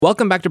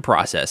Welcome back to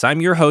Process.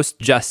 I'm your host,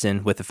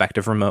 Justin, with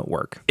Effective Remote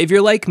Work. If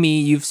you're like me,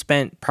 you've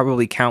spent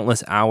probably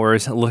countless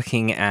hours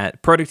looking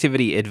at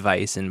productivity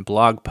advice and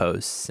blog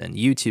posts and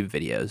YouTube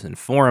videos and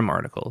forum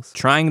articles,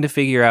 trying to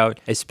figure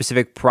out a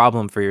specific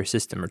problem for your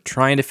system or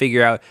trying to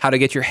figure out how to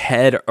get your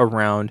head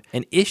around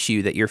an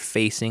issue that you're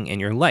facing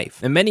in your life.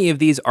 And many of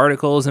these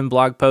articles and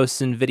blog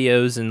posts and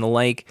videos and the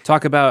like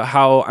talk about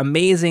how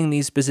amazing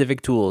these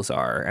specific tools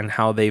are and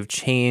how they've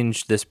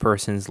changed this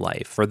person's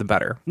life for the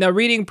better. Now,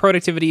 reading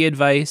productivity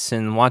advice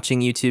and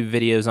watching YouTube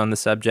videos on the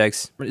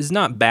subjects is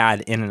not bad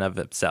in and of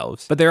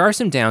themselves, but there are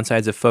some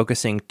downsides of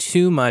focusing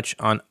too much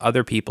on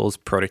other people's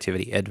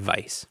productivity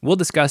advice. We'll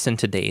discuss in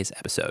today's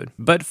episode.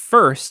 But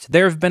first,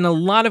 there have been a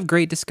lot of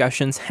great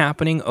discussions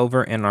happening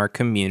over in our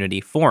community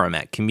forum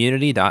at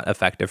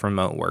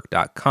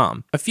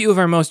community.effectiveremotework.com. A few of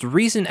our most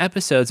recent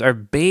episodes are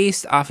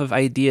based off of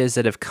ideas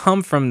that have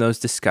come from those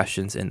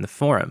discussions in the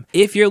forum.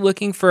 If you're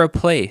looking for a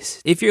place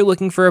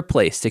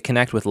to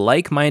connect with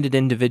like-minded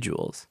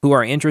individuals who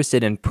are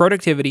interested in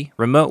productivity,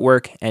 remote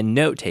work, and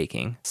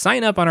note-taking,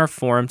 sign up on our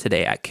forum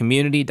today at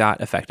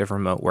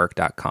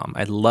community.effectiveremotework.com.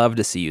 I'd love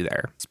to see you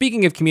there.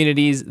 Speaking of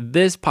communities,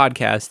 this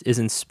podcast is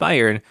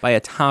inspired by a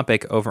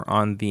topic over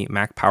on the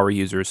Mac Power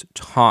Users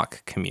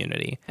Talk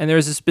community. And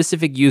there's a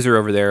specific user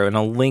over there, and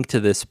I'll link to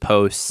this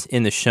post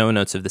in the show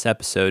notes of this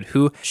episode,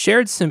 who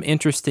shared some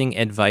interesting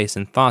advice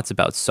and thoughts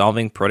about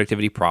solving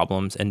productivity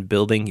problems and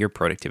building your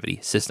productivity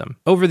system.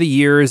 Over the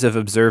years of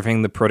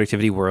observing the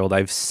productivity world,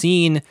 I've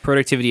seen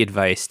productivity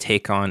advice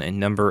take on a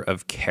number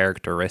of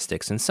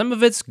characteristics, and some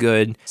of it's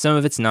good, some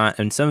of it's not,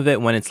 and some of it,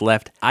 when it's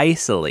left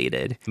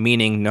isolated,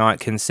 meaning not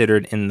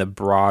considered in the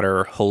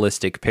broader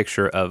holistic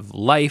picture of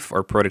life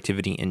or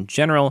productivity in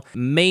general,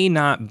 may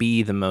not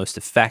be the most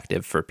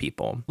effective for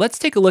people. Let's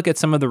take a look at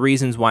some of the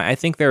reasons why I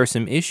think there are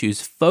some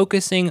issues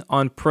focusing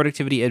on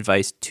productivity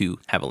advice too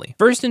heavily.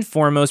 First and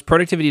foremost,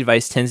 productivity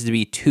advice tends to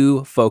be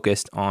too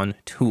focused on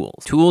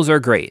tools. Tools are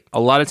great.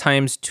 A lot of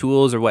times,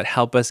 tools are what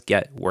help us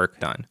get work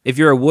done. If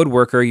you're a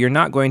woodworker, you're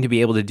not going to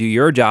be able to do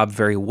your job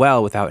very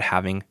well without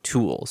having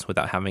tools,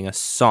 without having a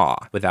saw,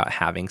 without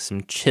having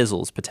some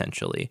chisels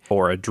potentially,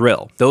 or a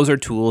drill. Those are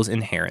tools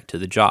inherent to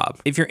the job.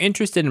 If you're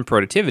interested in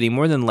productivity,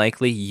 more than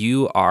likely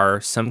you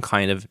are some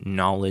kind of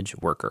knowledge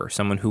worker,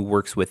 someone who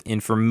works with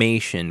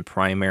information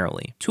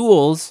primarily.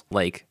 Tools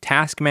like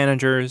task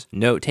managers,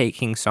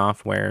 note-taking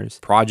softwares,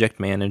 project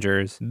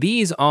managers,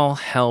 these all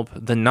help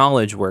the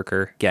knowledge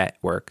worker get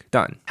work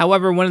done.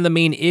 However, one of the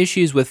main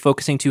issues with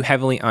focusing too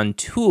heavily on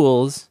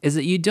tools is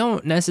that you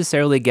don't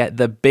necessarily get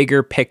the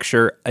bigger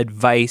picture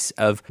advice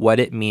of what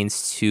it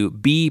means to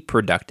be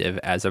productive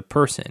as a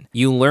person.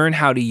 You learn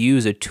how to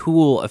use a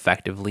tool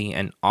effectively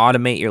and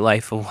automate your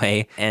life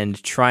away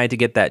and try to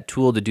get that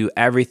tool to do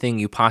everything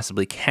you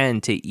possibly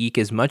can to eke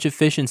as much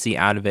efficiency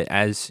out of it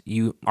as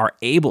you are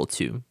able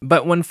to.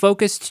 But when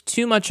focused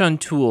too much on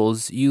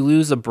tools, you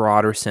lose a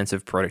broader sense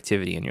of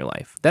productivity in your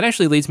life. That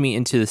actually leads me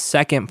into the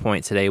second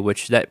point today,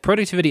 which that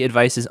productivity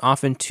advice is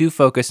often too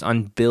focused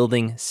on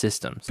building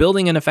systems.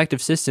 Building an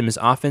effective system is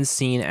often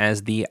seen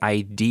as the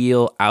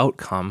ideal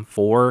outcome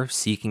for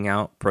seeking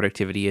out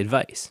productivity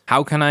advice.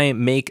 How can I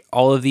make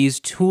all of these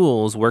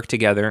tools work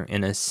together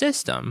in a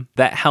system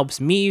that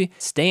helps me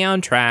stay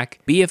on track,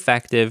 be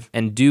effective,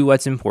 and do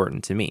what's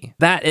important to me?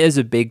 That is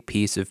a big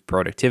piece of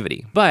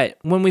productivity. But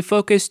when we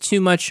focus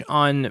too much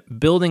on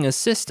building a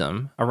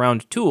system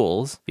around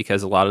tools,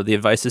 because a lot of the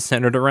advice is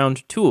centered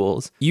around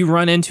tools, you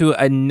run into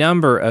a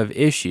number of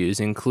issues,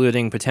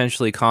 including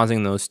potentially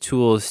causing those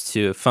tools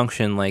to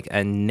function like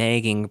a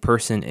nagging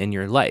person in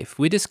your life.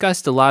 We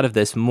discussed a lot of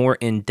this more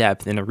in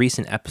depth in a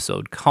recent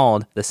episode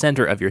called The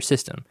Center of Your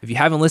System. If you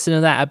haven't listened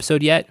to that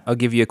episode yet, I'll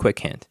give you a quick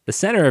hint. The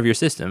center of your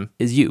system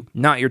is you,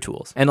 not your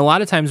tools. And a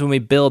lot of times when we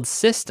build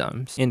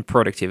systems in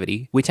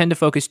productivity, we tend to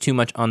focus too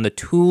much on the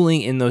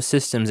tooling in those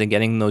systems and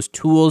getting those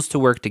tools to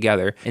work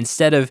together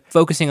instead of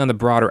focusing on the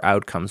broader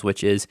outcomes,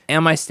 which is,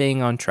 am I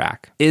staying on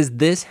track? Is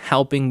this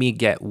helping me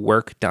get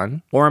work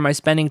done? Or am I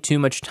spending too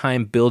much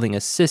time building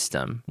a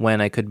system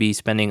when I could be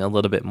spending a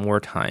little bit more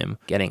time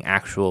getting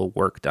actual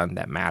work done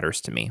that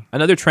matters to me?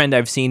 Another trend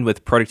I've seen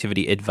with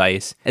productivity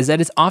advice is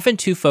that it's often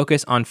too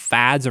focused on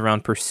fads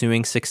around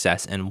pursuing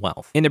success and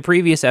wealth. In a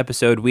previous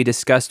episode, we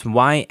discussed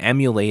why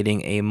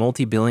emulating a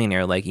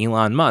multi-billionaire like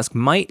Elon Musk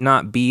might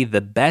not be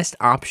the best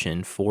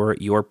option for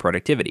your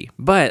productivity.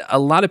 But a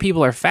lot of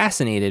people are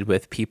fascinated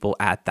with people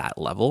at that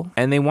level,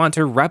 and they want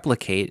to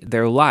replicate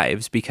their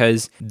lives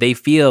because they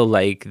feel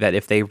like that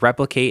if they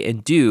replicate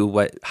and do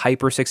what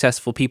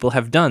hyper-successful people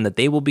have done, that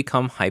they will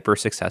become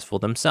hyper-successful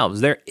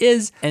themselves. There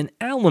is an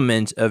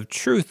element of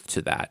truth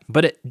to that,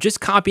 but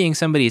just copying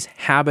somebody's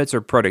habits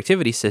or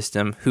productivity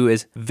system who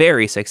is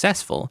very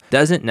successful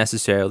doesn't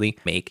necessarily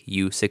make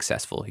you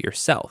successful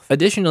yourself.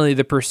 Additionally,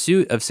 the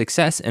pursuit of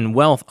success and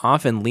wealth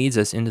often leads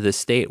us into the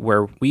state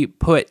where we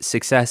put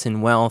success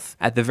and wealth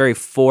at the very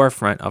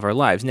forefront of our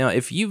lives. Now,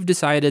 if you've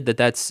decided that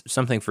that's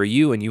something for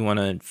you and you want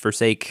to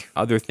forsake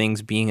other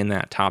things being in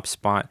that top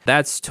spot,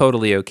 that's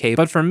totally okay.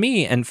 But for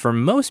me and for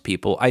most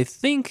people, I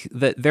think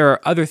that there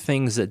are other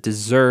things that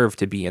deserve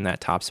to be be in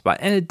that top spot.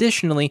 And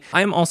additionally,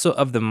 I'm also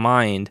of the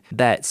mind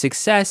that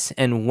success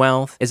and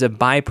wealth is a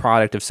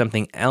byproduct of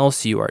something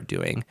else you are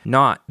doing,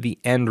 not the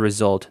end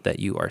result that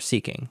you are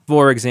seeking.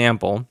 For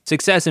example,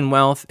 success and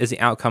wealth is the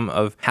outcome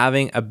of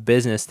having a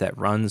business that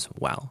runs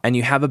well. And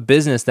you have a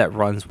business that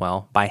runs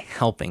well by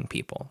helping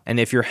people. And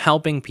if you're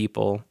helping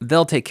people,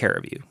 they'll take care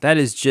of you. That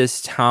is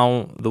just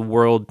how the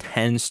world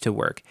tends to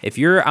work. If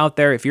you're out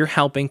there, if you're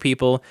helping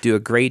people do a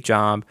great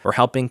job, or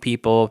helping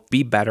people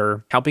be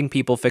better, helping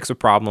people fix a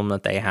problem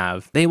that they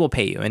have, they will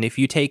pay you. And if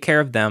you take care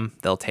of them,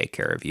 they'll take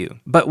care of you.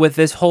 But with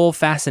this whole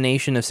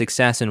fascination of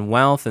success and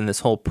wealth and this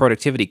whole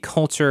productivity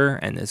culture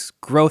and this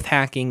growth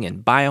hacking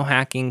and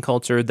biohacking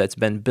culture that's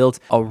been built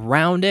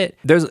around it,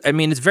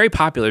 it's very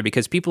popular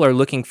because people are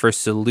looking for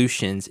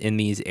solutions in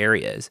these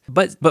areas.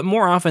 But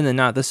more often than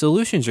not, the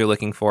solutions you're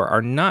looking for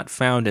are not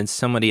found in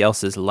somebody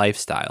else's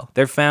lifestyle.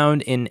 They're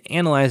found in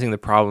analyzing the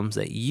problems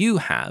that you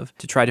have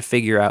to try to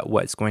figure out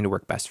what's going to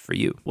work best for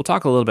you. We'll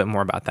talk a little bit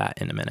more about that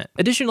in a minute.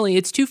 Additionally,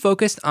 it's too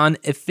focused on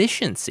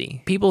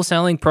efficiency. People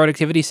selling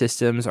productivity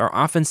systems are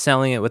often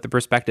selling it with the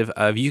perspective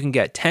of you can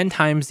get 10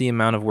 times the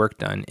amount of work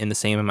done in the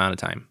same amount of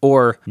time,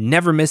 or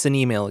never miss an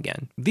email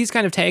again. These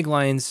kind of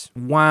taglines,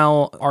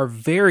 while are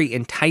very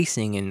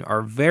enticing and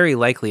are very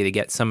likely to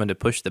get someone to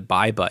push the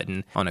buy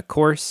button on a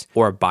course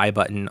or a buy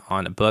button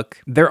on a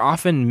book, they're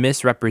often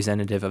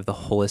misrepresentative of the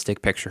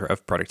holistic picture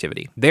of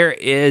productivity. There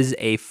is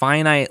a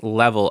finite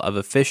level of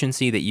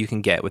efficiency that you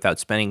can get without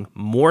spending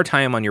more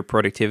time on your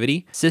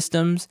productivity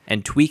systems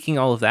and tweaking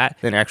all of that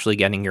than actually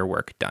getting your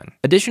work done.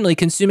 Additionally,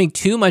 consuming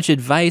too much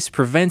advice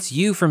prevents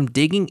you from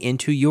digging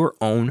into your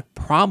own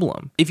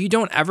problem. If you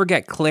don't ever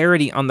get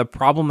clarity on the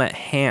problem at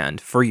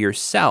hand for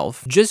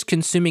yourself, just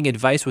consuming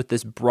advice with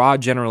this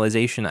broad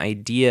generalization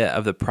idea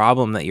of the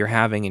problem that you're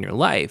having in your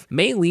life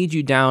may lead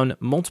you down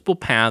multiple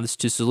paths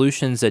to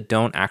solutions that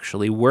don't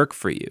actually work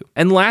for you.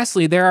 And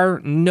lastly, there are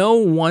no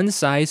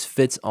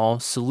one-size-fits-all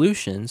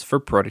solutions for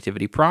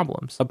productivity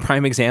problems. A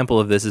prime example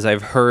of this is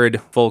I've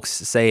heard folks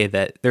say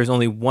that there's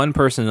only one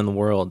person in the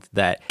world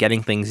that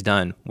getting things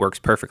done works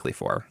perfectly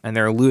for, and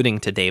they're alluding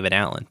to David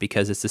Allen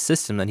because it's a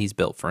system that he's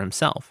built for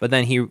himself. But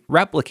then he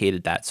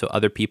replicated that so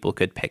other people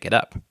could pick it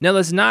up. Now,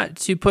 that's not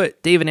to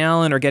put David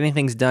Allen or getting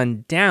things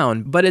done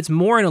down, but it's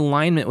more in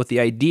alignment with the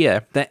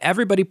idea that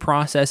everybody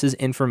processes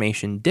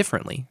information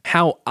differently.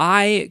 How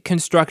I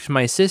construct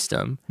my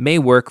system may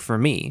work for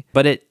me,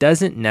 but it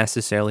doesn't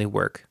necessarily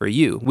work for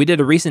you. We did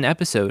a recent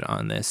episode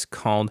on this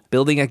called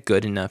Building a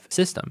Good Enough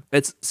System.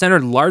 It's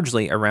centered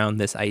largely around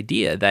this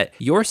idea that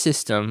your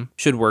system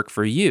should work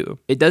for you.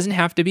 It doesn't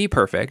have to be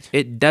perfect.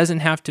 It doesn't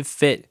have to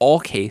fit all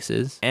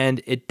cases,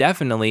 and it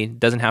definitely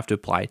doesn't have to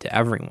apply to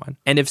everyone.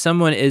 And if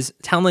someone is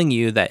telling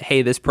you that,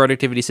 hey, this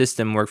productivity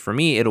system worked for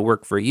me, it'll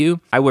work for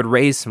you, I would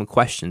raise some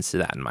questions to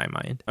that in my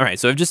mind. All right,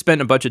 so I've just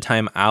spent a bunch of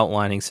time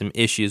outlining some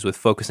issues with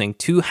focusing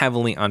too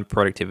heavily on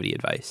productivity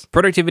advice.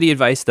 Productivity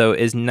advice, though,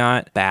 is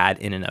not bad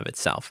in and of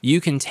itself.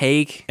 You can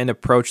take an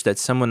approach that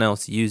someone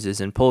else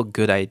uses and pull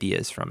good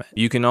ideas from it.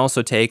 You can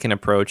also take an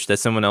approach that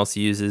someone else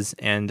uses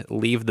and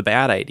leave the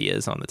bad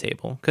ideas on the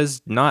table,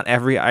 because not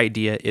every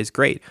idea is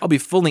great. I'll be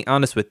fully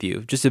honest with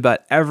you, just about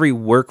every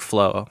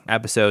workflow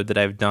episode that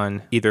I've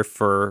done, either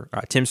for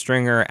Tim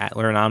Stringer at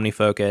Learn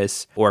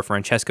OmniFocus or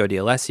Francesco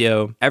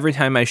D'Alessio, every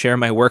time I share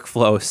my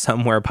workflow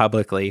somewhere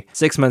publicly,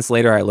 6 months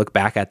later, I look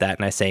back at that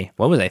and I say,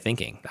 what was I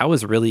thinking? That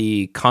was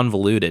really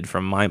convoluted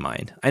from my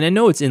mind. And I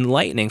know it's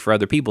enlightening for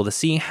other people to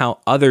see how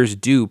others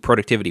do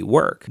productivity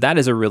work. That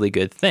is a really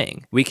good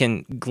thing. We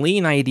can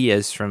glean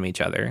ideas from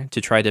each other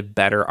to try to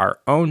better our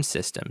own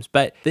systems.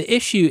 But the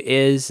issue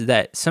is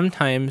that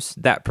sometimes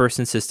that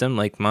person's system,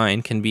 like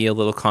mine, can be a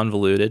little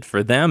convoluted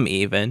for them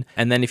even.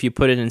 And then if you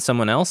put it in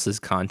someone else's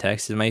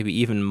context, it might be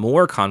even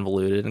more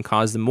convoluted and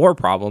cause them more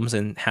problems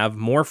and have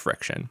more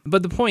friction.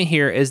 But the point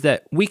here is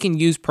that we can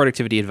use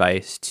productivity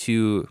advice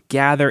to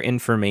gather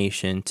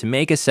information, to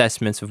make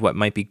assessments of what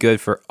might be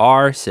good for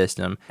our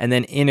system, and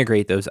then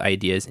integrate those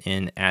ideas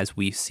in as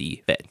we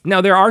see fit.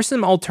 Now, there are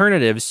some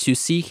alternatives to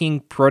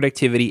seeking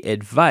productivity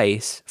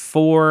advice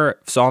for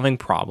solving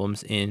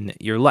problems in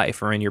your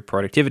life or in your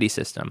productivity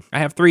system. I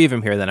have 3 of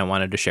them here that I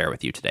wanted to share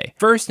with you today.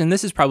 First, and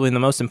this is probably the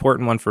most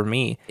important one for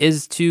me,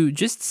 is to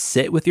just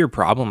sit with your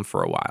problem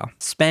for a while.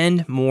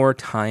 Spend more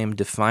time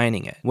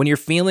defining it. When you're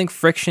feeling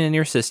friction in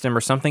your system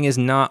or something is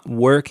not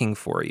working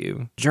for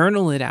you,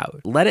 journal it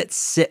out. Let it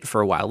sit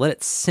for a while. Let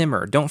it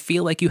simmer. Don't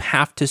feel like you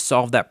have to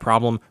solve that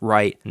problem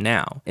right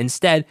now.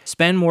 Instead,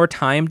 spend more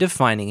time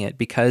defining it,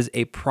 because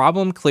a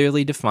problem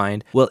clearly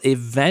defined will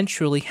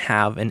eventually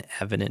have an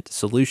evident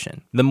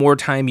solution. The more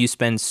time you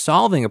spend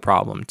solving a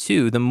problem,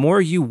 too, the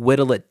more you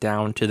whittle it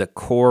down to the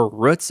core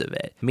roots of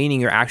it,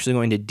 meaning you're actually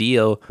going to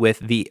deal with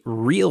the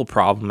real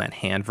problem at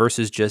hand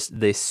versus just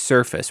the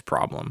surface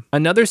problem.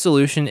 Another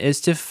solution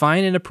is to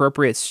find an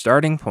appropriate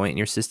starting point in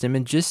your system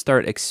and just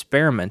start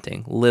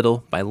experimenting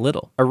little by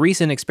little. A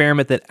recent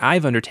experiment that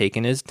I've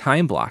undertaken is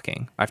time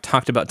blocking. I've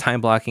talked about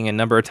time blocking a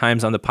number of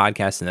times on the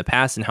podcast in the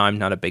past and how I'm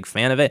not a big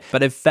fan of it,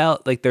 but I've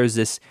felt like there's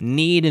this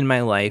need in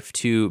my life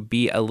to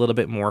be a little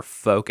bit more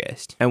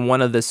focused. And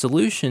one of the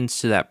solutions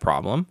to that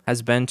problem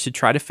has been to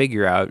try to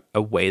figure out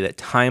a way that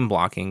time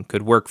blocking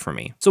could work for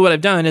me. So what I've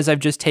done is I've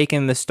just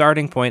taken the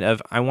starting point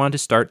of I want to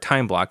start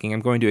time blocking.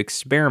 I'm going to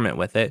experiment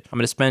with it. I'm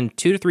going to spend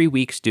 2 to 3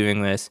 weeks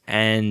doing this,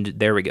 and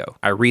there we go.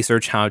 I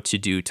researched how to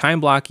do time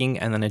blocking,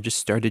 and then I just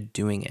started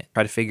doing it.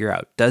 Try to figure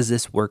out, does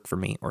this work for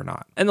me or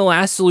not? And the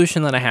last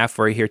solution that I have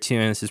for you here too,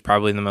 and this is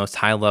probably the most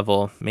high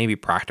level, maybe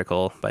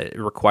practical, but it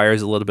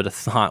requires a little bit of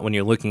thought when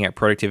you're looking at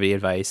productivity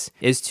advice,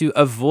 is to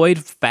avoid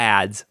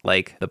fads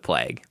like the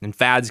plague. And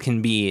fads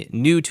can be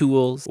new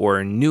tools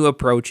or new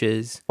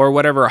approaches or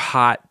whatever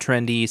hot,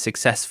 trendy,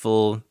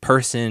 successful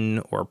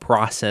person or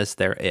process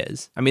there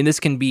is. I mean, this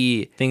can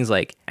be things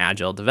like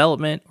agile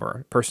development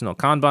or personal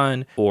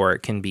Kanban, or it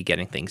can be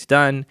getting things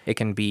done. It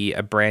can be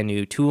a brand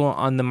new tool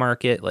on the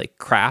market like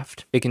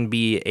Craft. It can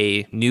be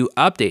a new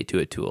update to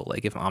a tool.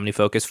 Like if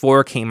OmniFocus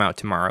 4 came out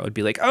tomorrow, it'd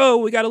be like, oh,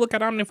 we got to look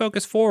at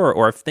OmniFocus 4.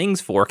 Or if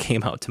Things 4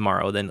 came out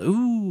tomorrow, then,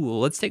 ooh,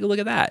 let's take a look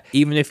at that.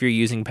 Even if you're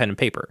using pen and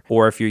paper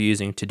or if you're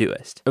using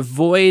Todoist.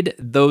 Avoid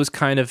those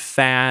kind of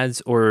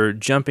fads or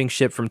jumping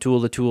ship from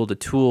tool to tool to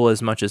tool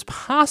as much as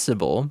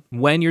possible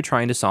when you're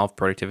trying to solve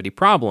productivity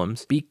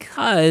problems,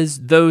 because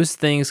those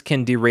things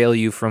can derail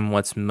you from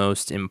what's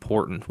most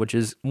important, which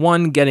is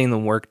 1, getting the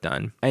work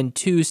done, and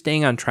 2,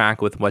 staying on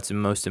track with what's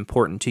most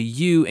important to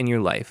you in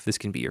your life. This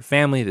can be your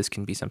family, this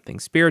can be something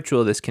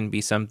spiritual, this can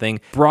be something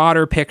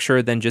broader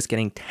picture than just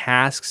getting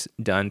tasks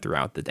done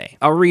throughout the day.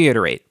 I'll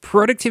reiterate,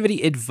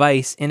 productivity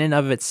advice in and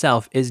of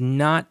itself is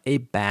not a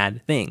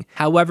bad thing.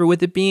 However,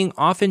 with it being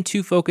often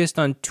too focused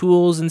on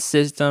tools and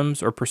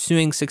systems or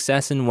pursuing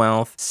success and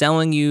wealth,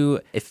 selling you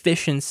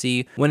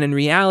efficiency, when in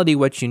reality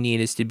what you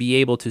need is to be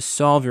able to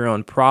solve your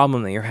own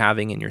problem that you're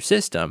having in your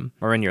system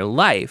or in your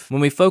life.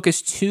 When we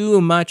focus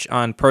too much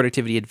on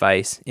productivity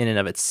advice in and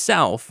of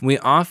itself, we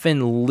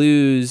often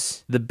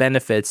lose the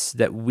benefits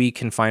that we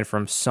can find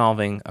from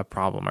solving a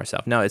problem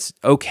ourselves. Now, it's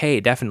okay,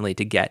 definitely,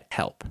 to get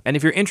help. And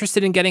if you're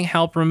interested in getting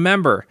help,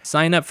 remember,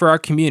 sign up for our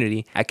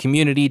community at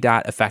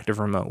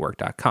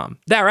community.effectiveremotework.com.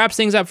 That wraps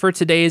things up for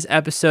today's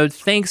episode.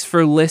 Thanks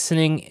for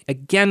listening.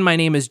 Again, my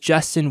name is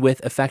Justin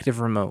with Effective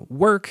Remote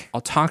Work.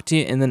 I'll talk to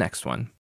you in the next one.